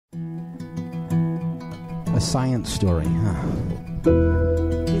science story, huh?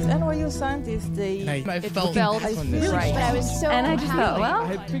 These NYU scientists, I felt right. But I was so And I just thought, well, I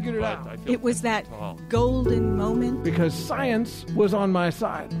had figured it out. It was that golden moment. Because science was on my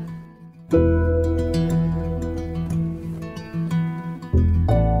side.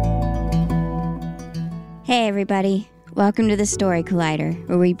 Hey everybody, welcome to the Story Collider,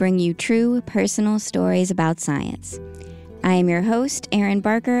 where we bring you true, personal stories about science. I am your host, Erin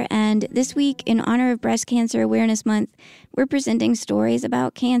Barker, and this week, in honor of Breast Cancer Awareness Month, we're presenting stories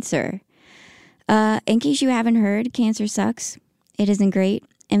about cancer. In case you haven't heard, cancer sucks. It isn't great.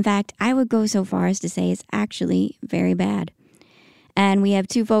 In fact, I would go so far as to say it's actually very bad. And we have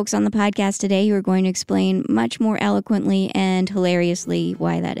two folks on the podcast today who are going to explain much more eloquently and hilariously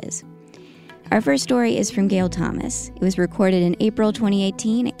why that is. Our first story is from Gail Thomas. It was recorded in April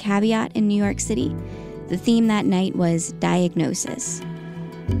 2018 at Caveat in New York City. The theme that night was diagnosis.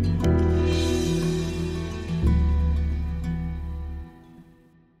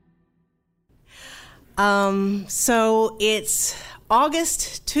 So it's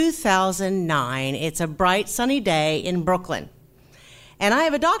August 2009. It's a bright, sunny day in Brooklyn. And I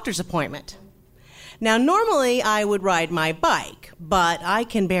have a doctor's appointment. Now, normally I would ride my bike, but I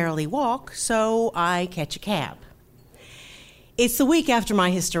can barely walk, so I catch a cab. It's the week after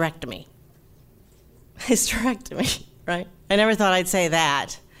my hysterectomy. Hysterectomy, right? I never thought I'd say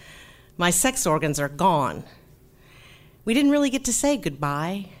that. My sex organs are gone. We didn't really get to say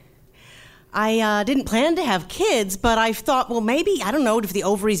goodbye. I didn't plan to have kids, but I thought, well, maybe, I don't know, if the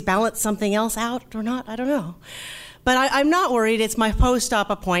ovaries balance something else out or not, I don't know. But I'm not worried. It's my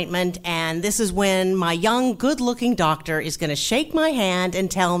post-op appointment, and this is when my young, good-looking doctor is going to shake my hand and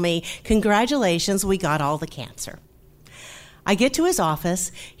tell me, congratulations, we got all the cancer. I get to his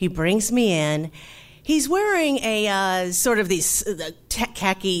office. He brings me in. He's wearing a sort of these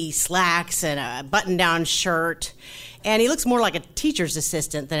khaki slacks and a button-down shirt, and he looks more like a teacher's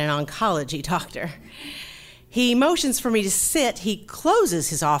assistant than an oncology doctor. He motions for me to sit. He closes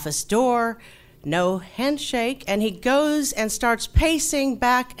his office door. No handshake, and he goes and starts pacing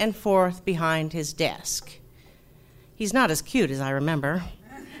back and forth behind his desk. He's not as cute as I remember.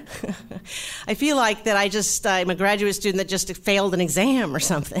 I feel like that I'm a graduate student that just failed an exam or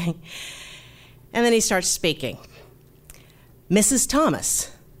something. And then he starts speaking. Mrs. Thomas,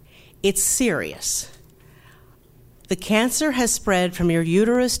 it's serious. The cancer has spread from your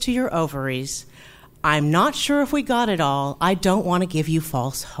uterus to your ovaries. I'm not sure if we got it all. I don't want to give you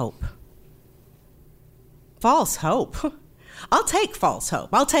false hope. False hope? I'll take false hope.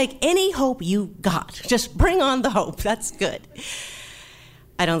 I'll take any hope you got. Just bring on the hope. That's good.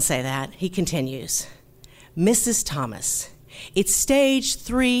 I don't say that. He continues. Mrs. Thomas, it's stage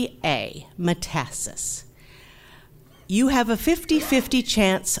 3A, metastasis. You have a 50-50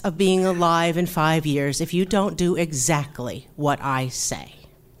 chance of being alive in 5 years if you don't do exactly what I say.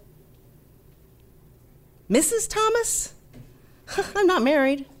 Mrs. Thomas? I'm not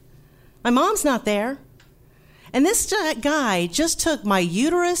married. My mom's not there. And this guy just took my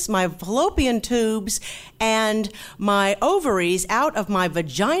uterus, my fallopian tubes, and my ovaries out of my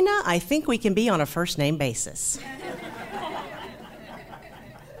vagina. I think we can be on a first-name basis.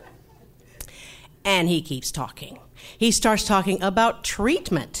 And he keeps talking. He starts talking about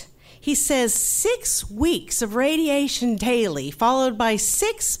treatment. He says 6 weeks of radiation daily, followed by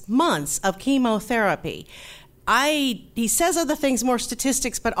 6 months of chemotherapy. He says other things, more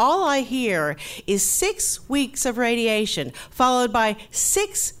statistics, but all I hear is 6 weeks of radiation, followed by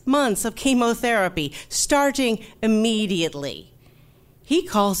 6 months of chemotherapy, starting immediately. He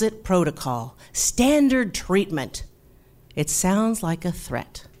calls it protocol, standard treatment. It sounds like a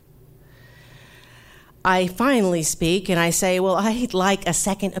threat. I finally speak, and I say, well, I'd like a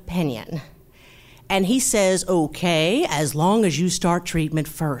second opinion. And he says, okay, as long as you start treatment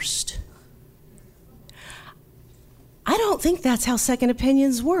first. I don't think that's how second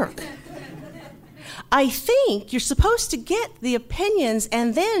opinions work. I think you're supposed to get the opinions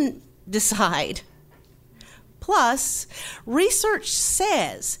and then decide. Plus, research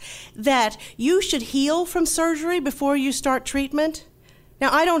says that you should heal from surgery before you start treatment.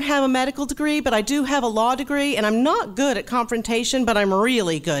 Now, I don't have a medical degree, but I do have a law degree, and I'm not good at confrontation, but I'm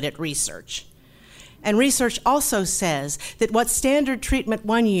really good at research. And research also says that what standard treatment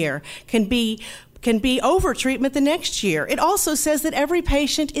 1 year can be over-treatment the next year. It also says that every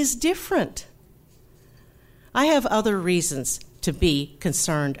patient is different. I have other reasons to be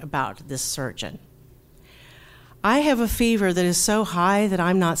concerned about this surgeon. I have a fever that is so high that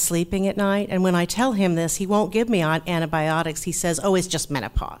I'm not sleeping at night, and when I tell him this, he won't give me antibiotics. He says, oh, it's just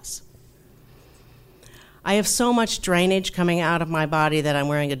menopause. I have so much drainage coming out of my body that I'm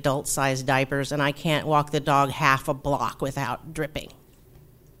wearing adult-sized diapers, and I can't walk the dog half a block without dripping.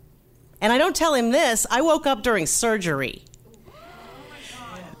 And I don't tell him this. I woke up during surgery.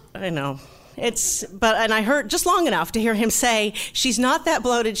 I know. And I heard just long enough to hear him say, "She's not that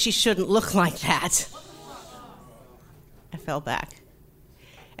bloated, she shouldn't look like that." I fell back.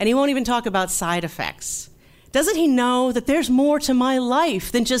 And he won't even talk about side effects. Doesn't he know that there's more to my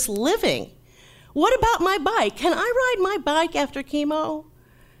life than just living? What about my bike? Can I ride my bike after chemo?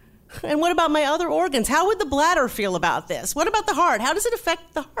 And what about my other organs? How would the bladder feel about this? What about the heart? How does it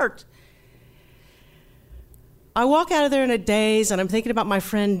affect the heart? I walk out of there in a daze, and I'm thinking about my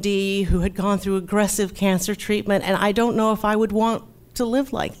friend Dee, who had gone through aggressive cancer treatment, and I don't know if I would want to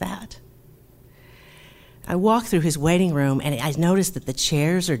live like that. I walk through his waiting room, and I notice that the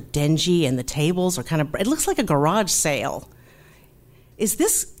chairs are dingy and the tables are it looks like a garage sale. Is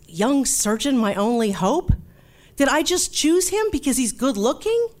this young surgeon my only hope? Did I just choose him because he's good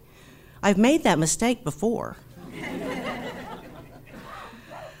looking? I've made that mistake before.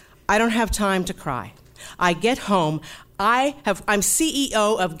 I don't have time to cry. I get home. I'm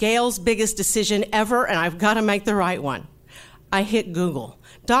CEO of Gail's biggest decision ever, and I've got to make the right one. I hit Google.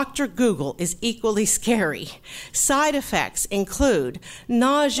 Dr. Google is equally scary. Side effects include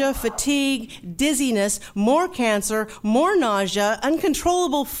nausea, fatigue, dizziness, more cancer, more nausea,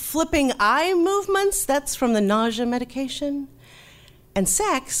 uncontrollable flipping eye movements, that's from the nausea medication, and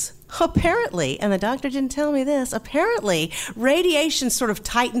sex. Apparently, and the doctor didn't tell me this, apparently radiation sort of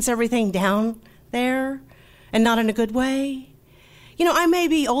tightens everything down there, and not in a good way. You know, I may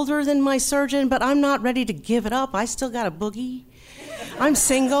be older than my surgeon, but I'm not ready to give it up. I still got a boogie. I'm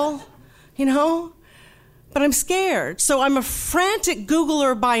single, you know, but I'm scared. So I'm a frantic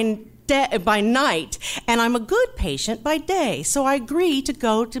Googler by night, and I'm a good patient by day. So I agree to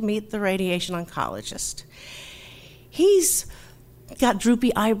go to meet the radiation oncologist. He's got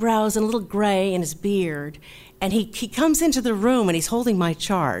droopy eyebrows and a little gray in his beard, and he comes into the room, and he's holding my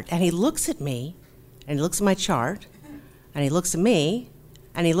chart, and he looks at me, and he looks at my chart, and he looks at me,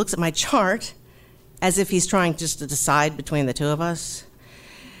 and he looks at my chart, as if he's trying just to decide between the two of us.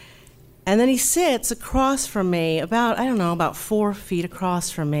 And then he sits across from me, about 4 feet across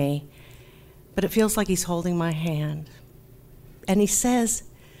from me, but it feels like he's holding my hand. And he says,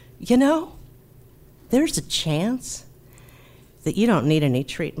 "You know, there's a chance that you don't need any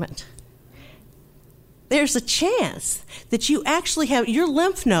treatment. There's a chance that you actually have, your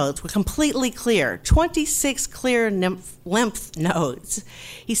lymph nodes were completely clear, 26 clear lymph nodes."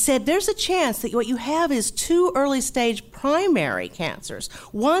 He said, "There's a chance that what you have is 2 early stage primary cancers,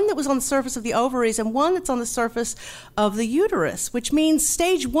 one that was on the surface of the ovaries and one that's on the surface of the uterus, which means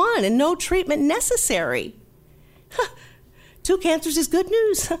stage 1 and no treatment necessary." 2 cancers is good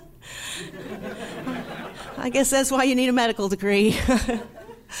news. I guess that's why you need a medical degree.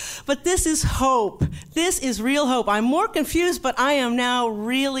 But this is hope. This is real hope. I'm more confused, but I am now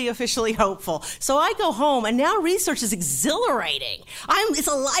really officially hopeful. So I go home, and now research is exhilarating. It's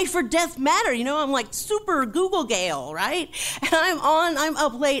a life or death matter. You know, I'm like super Google Gail, right? And I'm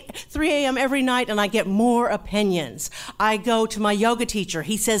up late, 3 a.m. every night, and I get more opinions. I go to my yoga teacher.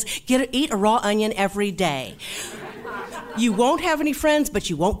 He says, eat a raw onion every day. You won't have any friends, but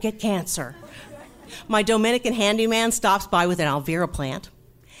you won't get cancer. My Dominican handyman stops by with an Alvera plant.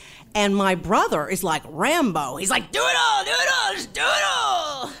 And my brother is like Rambo. He's like, do it all, just do it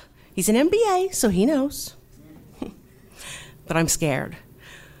all. He's an MBA, so he knows. But I'm scared.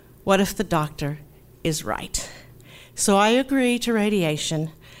 What if the doctor is right? So I agree to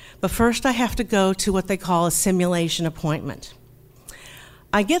radiation, but first I have to go to what they call a simulation appointment.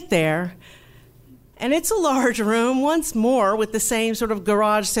 I get there, and it's a large room, once more, with the same sort of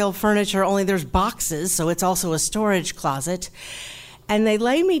garage sale furniture, only there's boxes, so it's also a storage closet. And they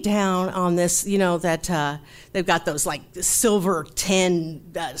lay me down on this, you know, that they've got those like silver tin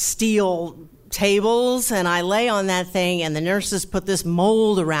steel tables, and I lay on that thing, and the nurses put this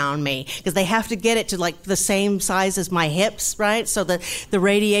mold around me because they have to get it to like the same size as my hips, right? So that the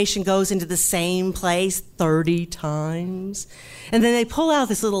radiation goes into the same place 30 times. And then they pull out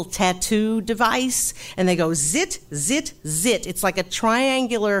this little tattoo device, and they go zit, zit, zit. It's like a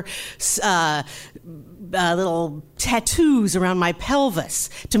triangular little tattoos around my pelvis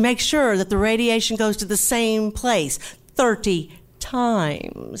to make sure that the radiation goes to the same place 30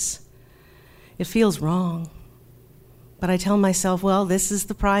 times. It feels wrong. But I tell myself, well, this is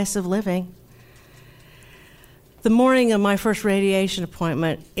the price of living. The morning of my first radiation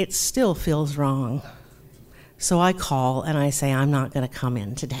appointment, it still feels wrong. So I call and I say, I'm not going to come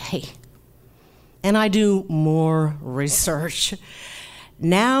in today. And I do more research.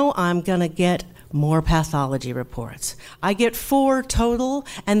 Now I'm going to get More pathology reports. I get 4 total,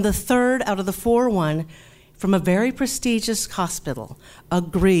 and the third out of the 4 one from a very prestigious hospital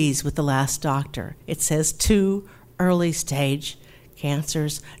agrees with the last doctor. It says 2 early stage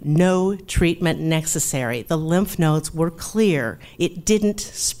cancers, no treatment necessary. The lymph nodes were clear. It didn't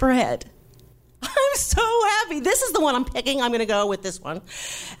spread. I'm so happy. This is the one I'm picking. I'm going to go with this one.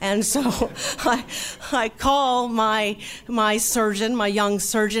 And so I call my surgeon, my young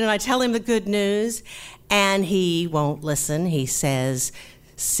surgeon, and I tell him the good news, and he won't listen. He says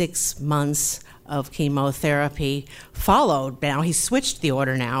 6 months of chemotherapy followed. Now he's switched the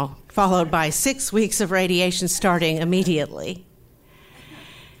order now, followed by 6 weeks of radiation starting immediately.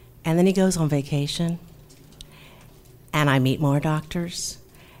 And then he goes on vacation, and I meet more doctors,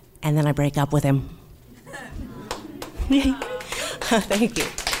 and then I break up with him. Thank you.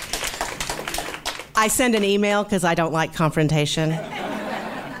 I send an email because I don't like confrontation,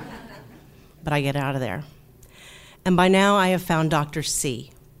 but I get out of there. And by now I have found Dr.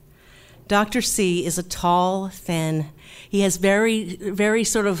 C. Dr. C is a tall, thin, he has very, very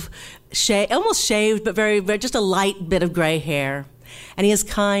sort of almost shaved, but very, just a light bit of gray hair. And he has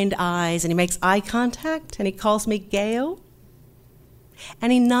kind eyes, and he makes eye contact, and he calls me Gail.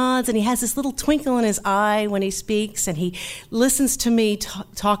 And he nods, and he has this little twinkle in his eye when he speaks, and he listens to me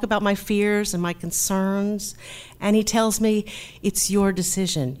talk about my fears and my concerns. And he tells me, it's your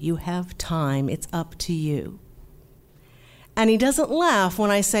decision. You have time. It's up to you. And he doesn't laugh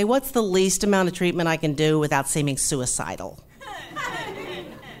when I say, what's the least amount of treatment I can do without seeming suicidal?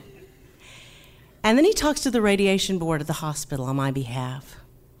 And then he talks to the radiation board at the hospital on my behalf.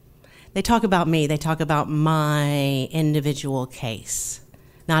 They talk about me. They talk about my individual case.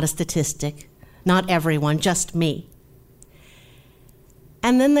 Not a statistic, not everyone, just me.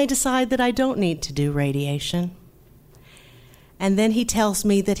 And then they decide that I don't need to do radiation. And then he tells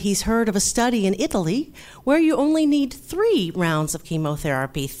me that he's heard of a study in Italy where you only need 3 rounds of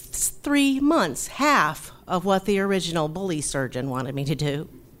chemotherapy, 3 months, half of what the original bully surgeon wanted me to do.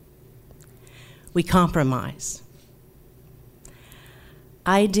 We compromise.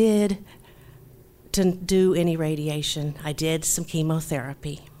 I did to do any radiation. I did some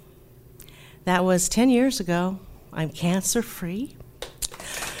chemotherapy. That was 10 years ago. I'm cancer-free.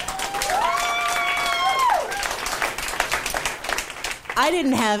 I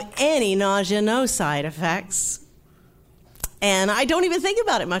didn't have any nausea, no side effects. And I don't even think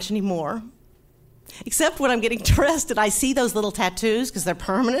about it much anymore. Except when I'm getting dressed and I see those little tattoos, because they're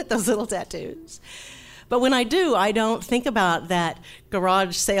permanent, those little tattoos. But when I do, I don't think about that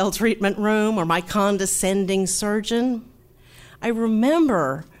garage sale treatment room or my condescending surgeon. I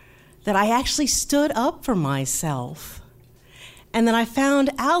remember that I actually stood up for myself and that I found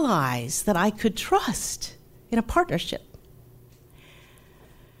allies that I could trust in a partnership.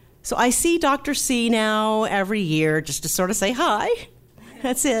 So I see Dr. C now every year just to sort of say hi.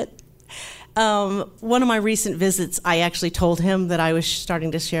 That's it. One of my recent visits, I actually told him that I was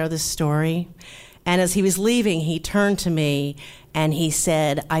starting to share this story. And as he was leaving, he turned to me and he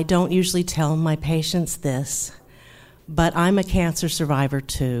said, I don't usually tell my patients this, but I'm a cancer survivor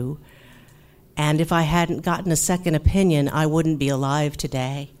too. And if I hadn't gotten a second opinion, I wouldn't be alive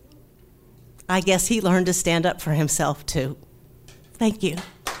today. I guess he learned to stand up for himself too. Thank you.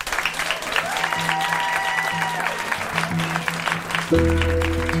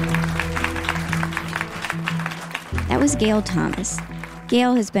 That was Gail Thomas.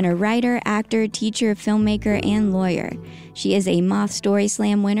 Gail has been a writer, actor, teacher, filmmaker, and lawyer. She is a Moth Story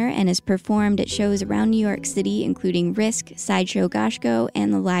Slam winner and has performed at shows around New York City, including Risk, Sideshow Goshko,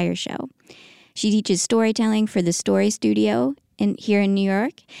 and The Liar Show. She teaches storytelling for the Story Studio here in New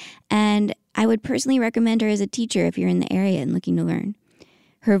York, and I would personally recommend her as a teacher if you're in the area and looking to learn.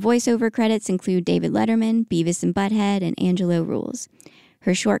 Her voiceover credits include David Letterman, Beavis and Butthead, and Angelo Rules.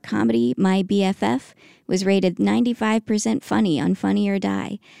 Her short comedy, My BFF, was rated 95% funny on Funny or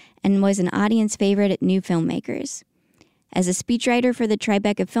Die and was an audience favorite at New Filmmakers. As a speechwriter for the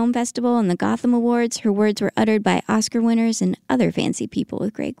Tribeca Film Festival and the Gotham Awards, her words were uttered by Oscar winners and other fancy people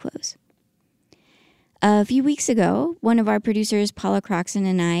with great clothes. A few weeks ago, one of our producers, Paula Croxon,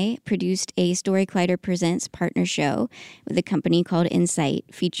 and I produced a Story Collider Presents partner show with a company called Insight,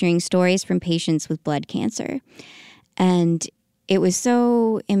 featuring stories from patients with blood cancer. And it was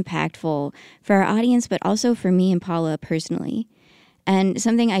so impactful for our audience, but also for me and Paula personally. And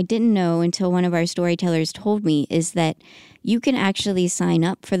something I didn't know until one of our storytellers told me is that you can actually sign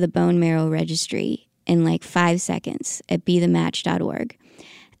up for the bone marrow registry in like 5 seconds at bethematch.org.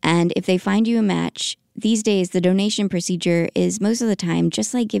 And if they find you a match, these days the donation procedure is most of the time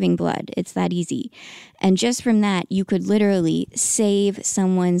just like giving blood. It's that easy. And just from that, you could literally save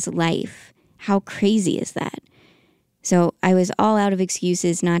someone's life. How crazy is that? So I was all out of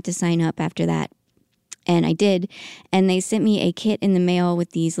excuses not to sign up after that. And I did. And they sent me a kit in the mail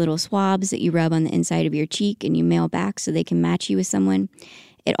with these little swabs that you rub on the inside of your cheek and you mail back so they can match you with someone.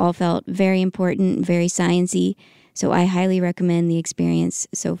 It all felt very important, very sciencey. So I highly recommend the experience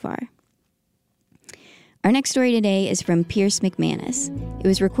so far. Our next story today is from Pierce McManus. It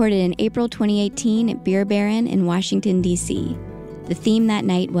was recorded in April 2018 at Beer Baron in Washington, D.C. The theme that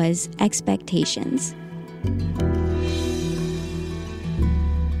night was expectations.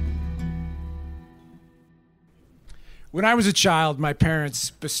 When I was a child, my parents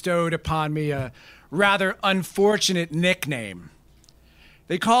bestowed upon me a rather unfortunate nickname.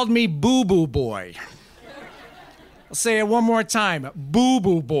 They called me Boo Boo Boy. I'll say it one more time, Boo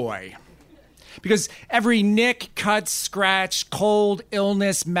Boo Boy. Because every nick, cut, scratch, cold,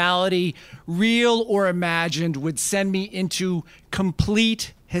 illness, malady, real or imagined, would send me into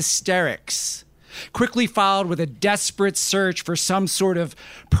complete hysterics, quickly followed with a desperate search for some sort of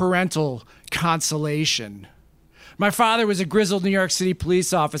parental consolation. My father was a grizzled New York City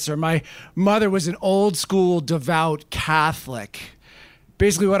police officer. My mother was an old-school, devout Catholic.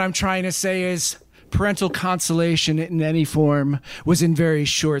 Basically, what I'm trying to say is parental consolation in any form was in very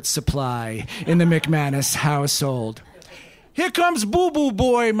short supply in the McManus household. "Here comes Boo Boo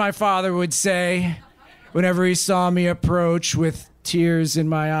Boy," my father would say whenever he saw me approach with tears in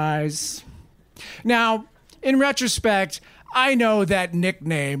my eyes. Now, in retrospect, I know that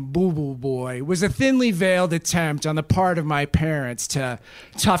nickname, Boo Boo Boy, was a thinly veiled attempt on the part of my parents to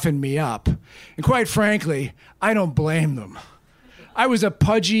toughen me up. And quite frankly, I don't blame them. I was a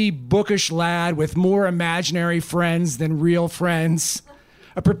pudgy, bookish lad with more imaginary friends than real friends,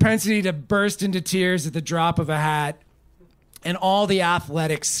 a propensity to burst into tears at the drop of a hat, and all the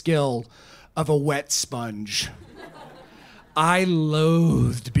athletic skill of a wet sponge. I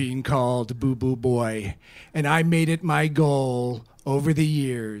loathed being called Boo Boo Boy, and I made it my goal over the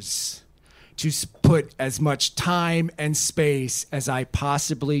years to put as much time and space as I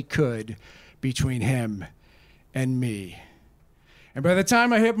possibly could between him and me. And by the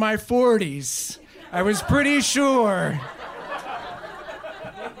time I hit my 40s, I was pretty sure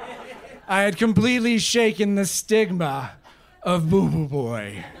I had completely shaken the stigma of Boo Boo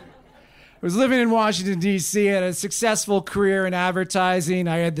Boy. I was living in Washington, D.C., had a successful career in advertising.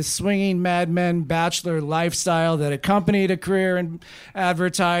 I had the swinging Mad Men bachelor lifestyle that accompanied a career in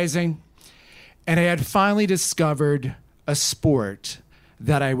advertising. And I had finally discovered a sport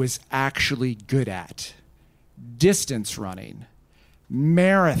that I was actually good at: distance running.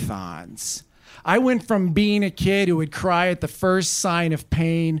 Marathons. I went from being a kid who would cry at the first sign of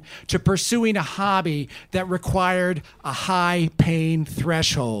pain to pursuing a hobby that required a high pain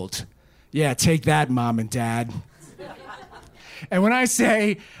threshold. Yeah, take that, Mom and Dad. And when I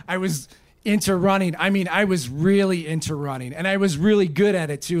say I was into running, I mean I was really into running, and I was really good at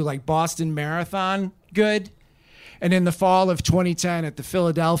it too, like Boston Marathon good. And in the fall of 2010 at the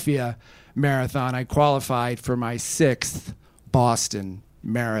Philadelphia Marathon, I qualified for my 6th Boston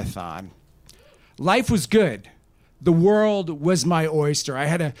Marathon. Life was good. The world was my oyster. I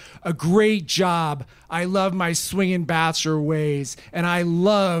had a great job. I loved my swinging bachelor ways, and I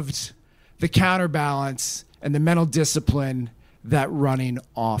loved the counterbalance and the mental discipline that running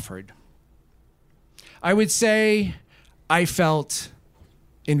offered. I would say I felt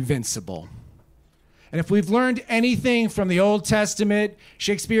invincible. And if we've learned anything from the Old Testament,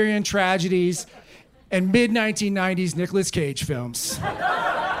 Shakespearean tragedies, and mid-1990s Nicolas Cage films,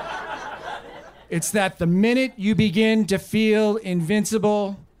 it's that the minute you begin to feel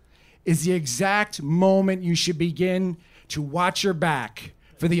invincible is the exact moment you should begin to watch your back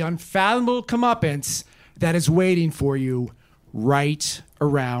for the unfathomable comeuppance that is waiting for you right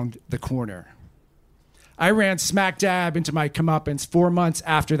around the corner. I ran smack dab into my comeuppance 4 months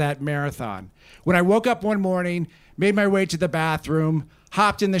after that marathon, when I woke up one morning, made my way to the bathroom,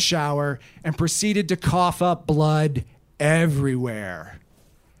 hopped in the shower, and proceeded to cough up blood everywhere.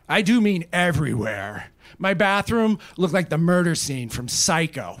 I do mean everywhere. My bathroom looked like the murder scene from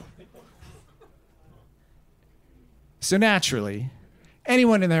Psycho. So naturally,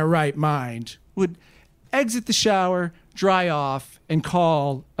 anyone in their right mind would exit the shower, dry off, and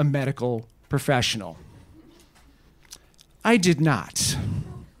call a medical professional. I did not.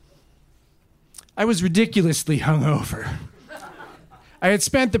 I was ridiculously hungover. I had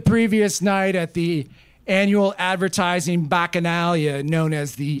spent the previous night at the annual advertising bacchanalia known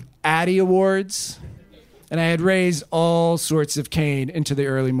as the Addy Awards, and I had raised all sorts of cane into the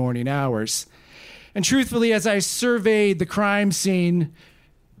early morning hours. And truthfully, as I surveyed the crime scene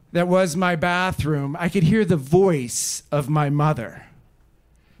that was my bathroom, I could hear the voice of my mother.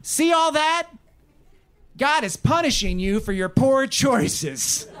 See all that? God is punishing you for your poor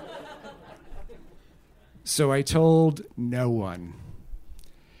choices. So I told no one.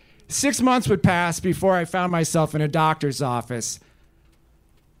 6 months would pass before I found myself in a doctor's office.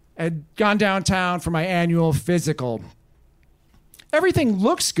 I'd gone downtown for my annual physical. Everything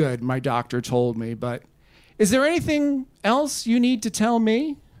looks good, my doctor told me, but is there anything else you need to tell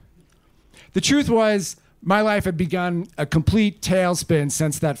me? The truth was, my life had begun a complete tailspin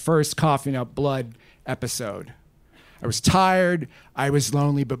since that first coughing up blood episode. I was tired, I was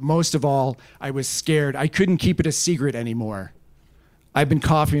lonely, but most of all, I was scared. I couldn't keep it a secret anymore. I've been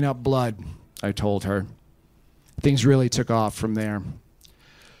coughing up blood, I told her. Things really took off from there.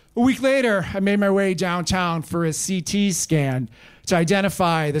 A week later, I made my way downtown for a CT scan to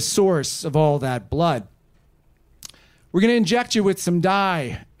identify the source of all that blood. We're going to inject you with some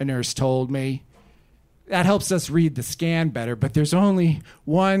dye, a nurse told me. That helps us read the scan better, but there's only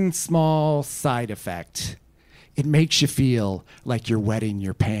one small side effect. It makes you feel like you're wetting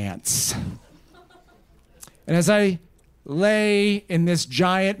your pants. And as I lay in this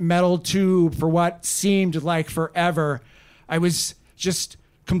giant metal tube for what seemed like forever, I was just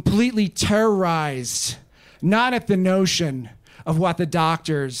completely terrorized, not at the notion of what the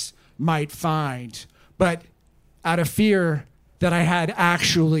doctors might find, but out of fear that I had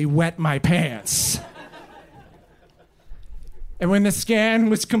actually wet my pants. And when the scan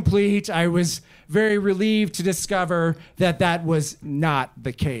was complete, I was very relieved to discover that that was not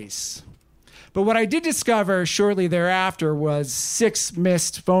the case. But what I did discover shortly thereafter was 6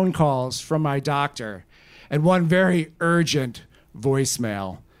 missed phone calls from my doctor and one very urgent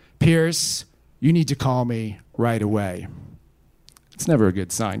voicemail. Pierce, you need to call me right away. It's never a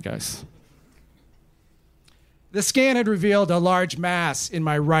good sign, guys. The scan had revealed a large mass in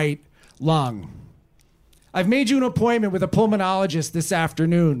my right lung. I've made you an appointment with a pulmonologist this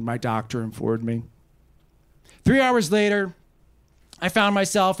afternoon, my doctor informed me. 3 hours later, I found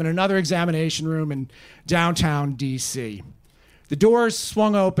myself in another examination room in downtown D.C. The doors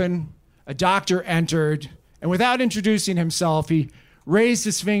swung open, a doctor entered, and without introducing himself, he raised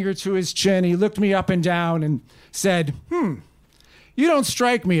his finger to his chin, he looked me up and down and said, you don't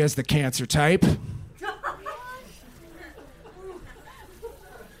strike me as the cancer type.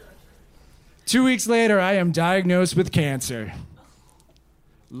 2 weeks later, I am diagnosed with cancer.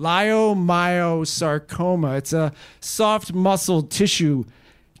 Leiomyosarcoma. It's a soft muscle tissue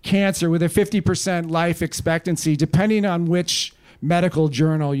cancer with a 50% life expectancy, depending on which medical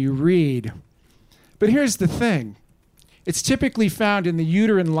journal you read. But here's the thing. It's typically found in the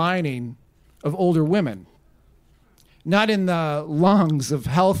uterine lining of older women, not in the lungs of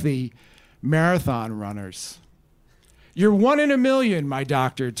healthy marathon runners. You're 1 in a million, my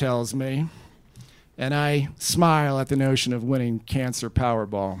doctor tells me. And I smile at the notion of winning Cancer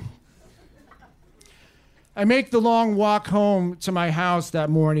Powerball. I make the long walk home to my house that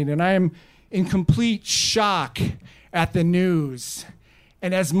morning, and I am in complete shock at the news.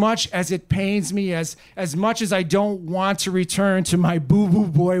 And as much as it pains me, as much as I don't want to return to my boo-boo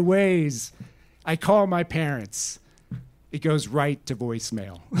boy ways, I call my parents. It goes right to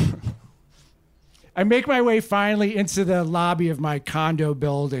voicemail. I make my way finally into the lobby of my condo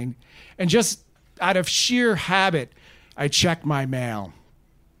building, and just out of sheer habit, I check my mail.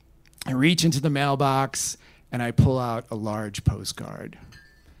 I reach into the mailbox and I pull out a large postcard.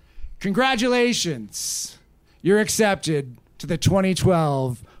 Congratulations, you're accepted to the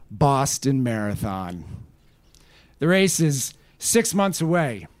 2012 Boston Marathon. The race is 6 months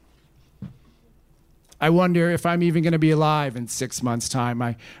away. I wonder if I'm even going to be alive in 6 months'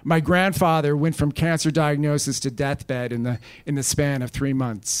 time. My grandfather went from cancer diagnosis to deathbed in the span of 3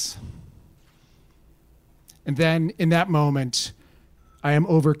 months. And then in that moment, I am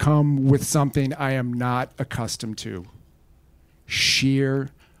overcome with something I am not accustomed to.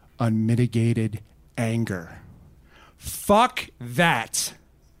 Sheer, unmitigated anger. Fuck that.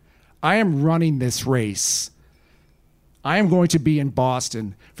 I am running this race. I am going to be in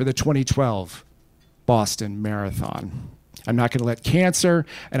Boston for the 2012 Boston Marathon. I'm not going to let cancer,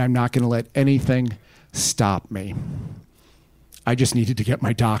 and I'm not going to let anything stop me. I just needed to get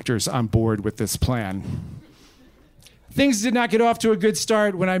my doctors on board with this plan. Things did not get off to a good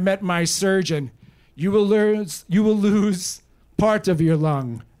start when I met my surgeon. You will lose part of your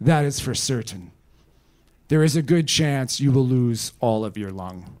lung, that is for certain. There is a good chance you will lose all of your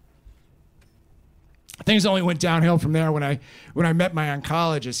lung. Things only went downhill from there when I met my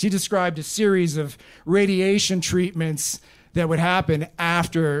oncologist. He described a series of radiation treatments that would happen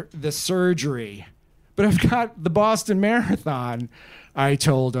after the surgery. But I've got the Boston Marathon, I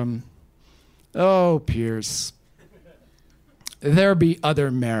told him. Oh, Pierce, there be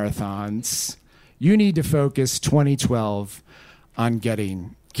other marathons. You need to focus 2012 on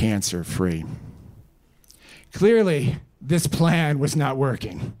getting cancer free. Clearly, this plan was not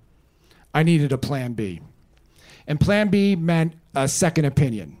working. I needed a plan B. And plan B meant a second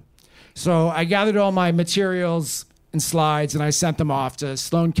opinion. So I gathered all my materials and slides and I sent them off to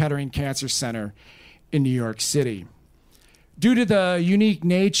Sloan Kettering Cancer Center in New York City. Due to the unique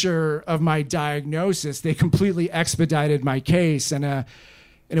nature of my diagnosis, they completely expedited my case. And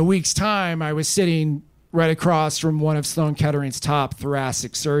in a week's time, I was sitting right across from one of Sloan Kettering's top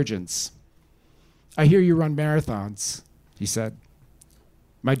thoracic surgeons. I hear you run marathons, he said.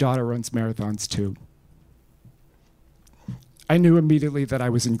 My daughter runs marathons too. I knew immediately that I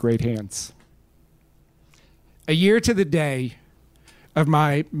was in great hands. A year to the day of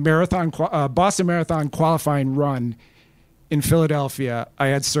my Boston Marathon qualifying run in Philadelphia, I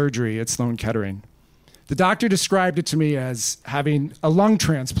had surgery at Sloan Kettering. The doctor described it to me as having a lung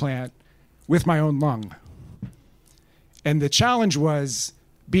transplant with my own lung. And the challenge was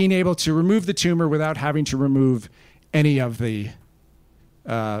being able to remove the tumor without having to remove any of the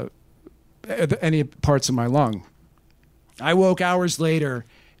any parts of my lung. I woke hours later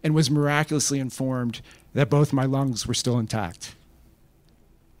and was miraculously informed that both my lungs were still intact.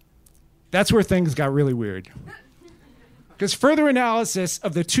 That's where things got really weird. Because further analysis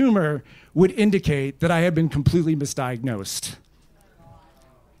of the tumor would indicate that I had been completely misdiagnosed.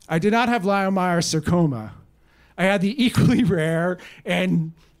 I did not have Leiomyosarcoma sarcoma. I had the equally rare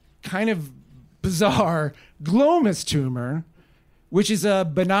and kind of bizarre glomus tumor, which is a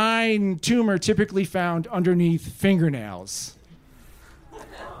benign tumor typically found underneath fingernails.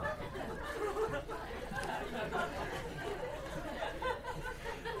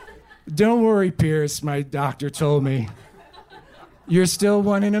 Don't worry, Pierce, my doctor told me. You're still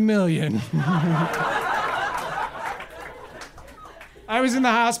 1 in a million. I was in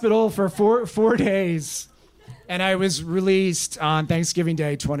the hospital for four days, and I was released on Thanksgiving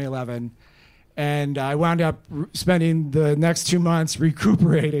Day 2011. And I wound up spending the next 2 months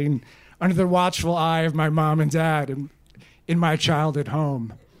recuperating under the watchful eye of my mom and dad in my childhood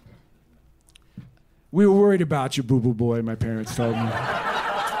home. We were worried about you, boo-boo boy, my parents told me.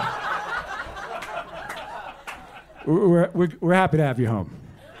 We're happy to have you home.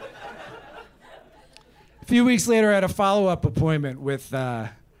 A few weeks later, I had a follow-up appointment with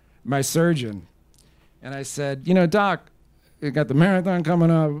my surgeon. And I said, you know, Doc, you got the marathon coming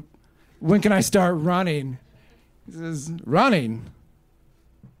up. When can I start running? He says, running?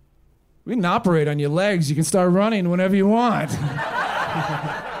 We can operate on your legs. You can start running whenever you want.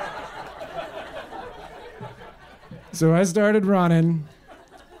 So I started running.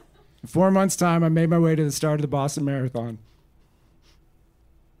 In 4 months' time, I made my way to the start of the Boston Marathon.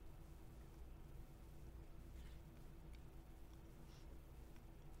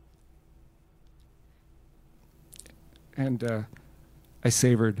 And I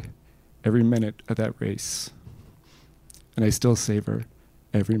savored every minute of that race. And I still savor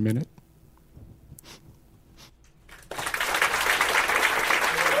every minute.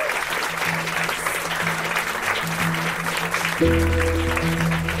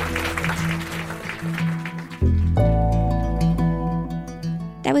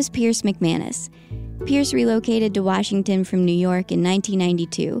 That was Pierce McManus. Pierce relocated to Washington from New York in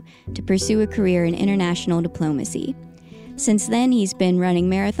 1992 to pursue a career in international diplomacy. Since then, he's been running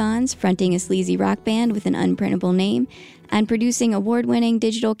marathons, fronting a sleazy rock band with an unprintable name, and producing award-winning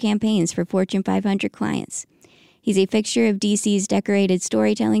digital campaigns for Fortune 500 clients. He's a fixture of DC's decorated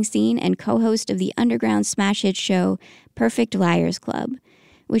storytelling scene and co-host of the underground smash hit show Perfect Liars Club,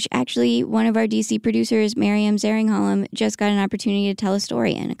 which actually one of our DC producers, Miriam Zaringholm, just got an opportunity to tell a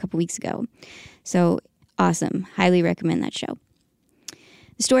story in a couple weeks ago. So awesome. Highly recommend that show.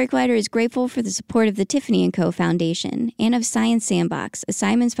 The Story Collider is grateful for the support of the Tiffany & Co. Foundation and of Science Sandbox, a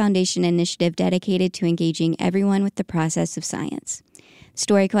Simons Foundation initiative dedicated to engaging everyone with the process of science.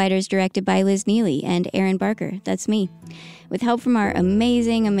 Story Collider is directed by Liz Neely and Aaron Barker, that's me, with help from our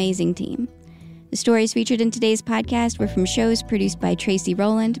amazing, amazing team. The stories featured in today's podcast were from shows produced by Tracy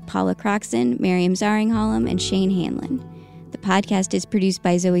Rowland, Paula Croxton, Miriam Zaringholm, and Shane Hanlon. The podcast is produced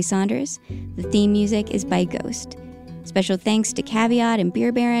by Zoe Saunders. The theme music is by Ghost. Special thanks to Caveat and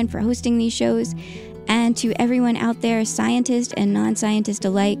Beer Baron for hosting these shows, and to everyone out there, scientist and non-scientist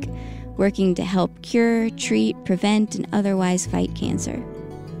alike, working to help cure, treat, prevent, and otherwise fight cancer.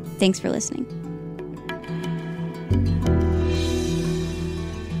 Thanks for listening.